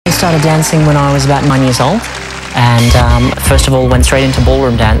started dancing when I was about 9 years old, and first of all went straight into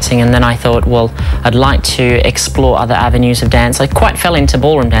ballroom dancing, and then I thought, well, I'd like to explore other avenues of dance. I quite fell into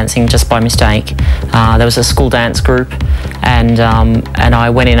ballroom dancing just by mistake. There was a school dance group, and I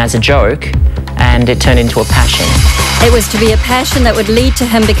went in as a joke, and it turned into a passion. It was to be a passion that would lead to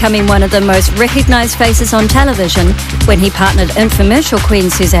him becoming one of the most recognised faces on television when he partnered infomercial queen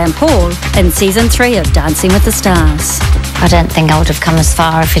Suzanne Paul in season 3 of Dancing with the Stars. I don't think I would have come as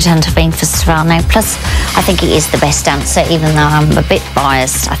far if it hadn't have been for Stefano. Plus, I think he is the best dancer, even though I'm a bit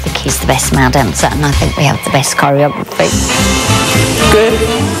biased. I think he's the best male dancer, and I think we have the best choreography. Good.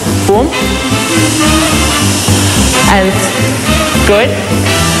 Boom. And good.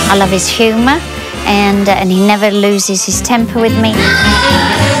 I love his humour, and he never loses his temper with me.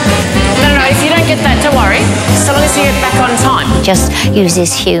 No, if you don't get that, don't worry. So long as you get back on time. He just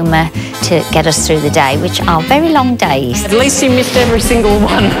uses humour to get us through the day, which are very long days. At least you missed every single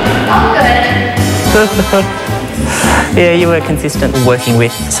one. Yeah, you were consistent. Working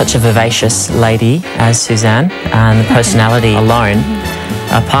with such a vivacious lady as Suzanne, and the personality alone,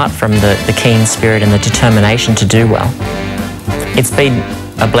 apart from the keen spirit and the determination to do well, it's been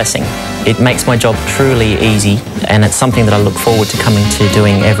a blessing. It makes my job truly easy, and it's something that I look forward to coming to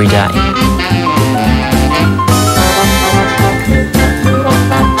doing every day.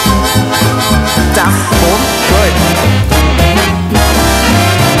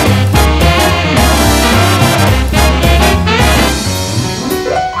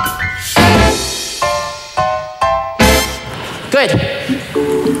 Good.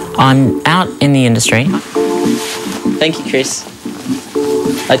 I'm out in the industry. Thank you, Chris.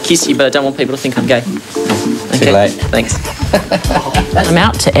 I'd kiss you, but I don't want people to think I'm gay. Okay. Too late. Thanks. I'm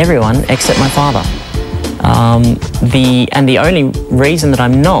out to everyone except my father. The only reason that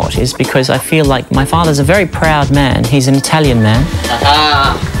I'm not is because I feel like my father's a very proud man. He's an Italian man.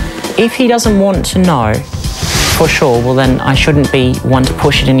 If he doesn't want to know for sure, well then I shouldn't be one to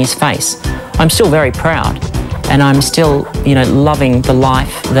push it in his face. I'm still very proud, and I'm still, you know, loving the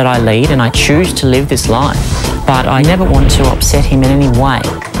life that I lead, and I choose to live this life. But I never want to upset him in any way.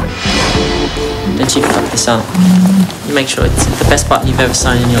 Don't you fuck this up. You make sure it's the best button you've ever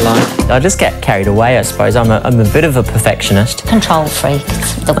sewn in your life. I just get carried away, I suppose. I'm a bit of a perfectionist. Control freak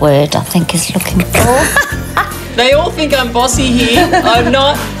is the word I think is looking for. They all think I'm bossy here. I'm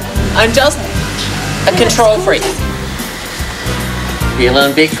not. I'm just a control freak.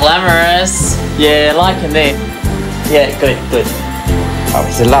 Feeling a bit glamorous. Yeah, liking that. Yeah, good. Oh,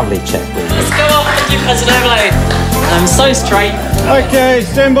 he's a lovely chap. Let's go off with you, President Overload. I'm so straight. Okay,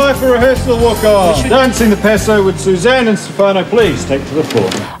 stand by for rehearsal, walk on. Dancing the Paso with Suzanne and Stefano, please take to the floor.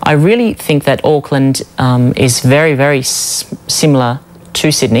 I really think that Auckland is very, very similar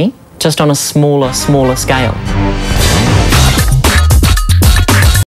to Sydney, just on a smaller scale.